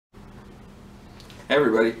Hey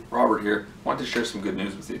everybody, Robert here. I want to share some good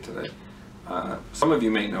news with you today. Some of you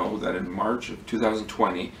may know that in March of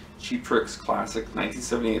 2020, Cheap Trick's classic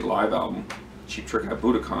 1978 live album, Cheap Trick at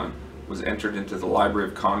Budokan, was entered into the Library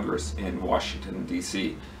of Congress in Washington,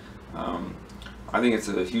 D.C. I think it's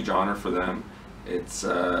a huge honor for them. It's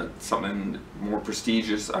something more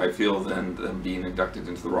prestigious, I feel, than them being inducted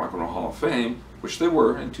into the Rock and Roll Hall of Fame, which they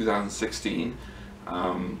were in 2016.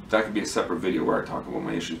 That could be a separate video where I talk about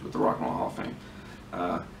my issues with the Rock and Roll Hall of Fame.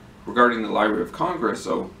 Regarding the Library of Congress,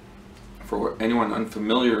 so for anyone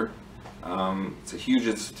unfamiliar, it's a huge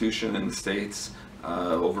institution in the States,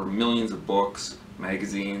 over millions of books,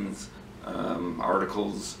 magazines,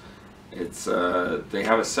 articles. They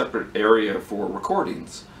have a separate area for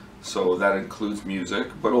recordings, so that includes music,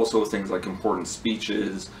 but also things like important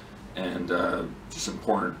speeches and just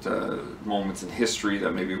important moments in history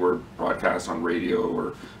that maybe were broadcast on radio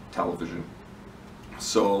or television.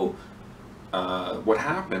 So what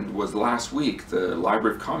happened was last week the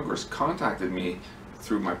Library of Congress contacted me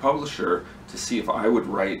through my publisher to see if I would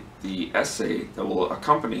write the essay that will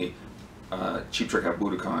accompany Cheap Trick at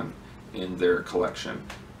Budokan in their collection.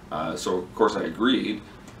 So of course I agreed.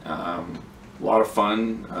 A lot of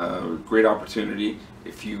fun, great opportunity.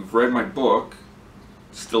 If you've read my book,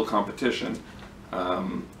 Still Competition,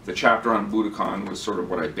 the chapter on Budokan was sort of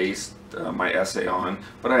what I based my essay on,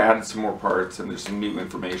 but I added some more parts and there's some new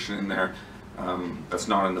information in there that's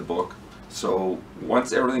not in the book. So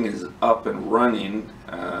once everything is up and running,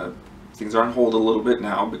 things are on hold a little bit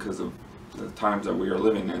now because of the times that we are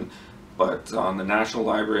living in, but on the National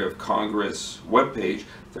Library of Congress webpage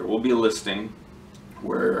there will be a listing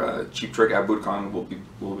where Cheap Trick at Budokan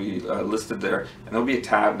will be listed there, and there'll be a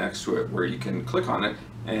tab next to it where you can click on it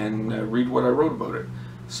and read what I wrote about it.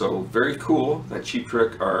 So very cool that Cheap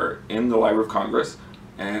Trick are in the Library of Congress,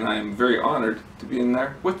 and I'm very honored to be in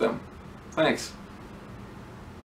there with them. Thanks.